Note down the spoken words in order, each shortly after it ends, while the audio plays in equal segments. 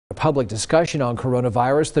public discussion on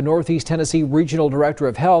coronavirus, the Northeast Tennessee Regional Director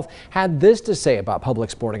of Health had this to say about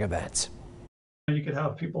public sporting events. You could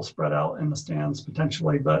have people spread out in the stands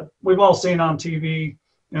potentially, but we've all seen on TV,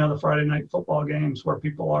 the Friday night football games where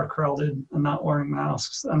people are crowded and not wearing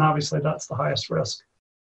masks. And obviously that's the highest risk.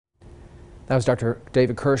 That was Dr.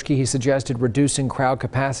 David Kirschke. He suggested reducing crowd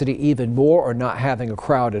capacity even more or not having a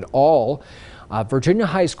crowd at all. Virginia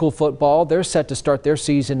high school football, they're set to start their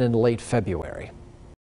season in late February.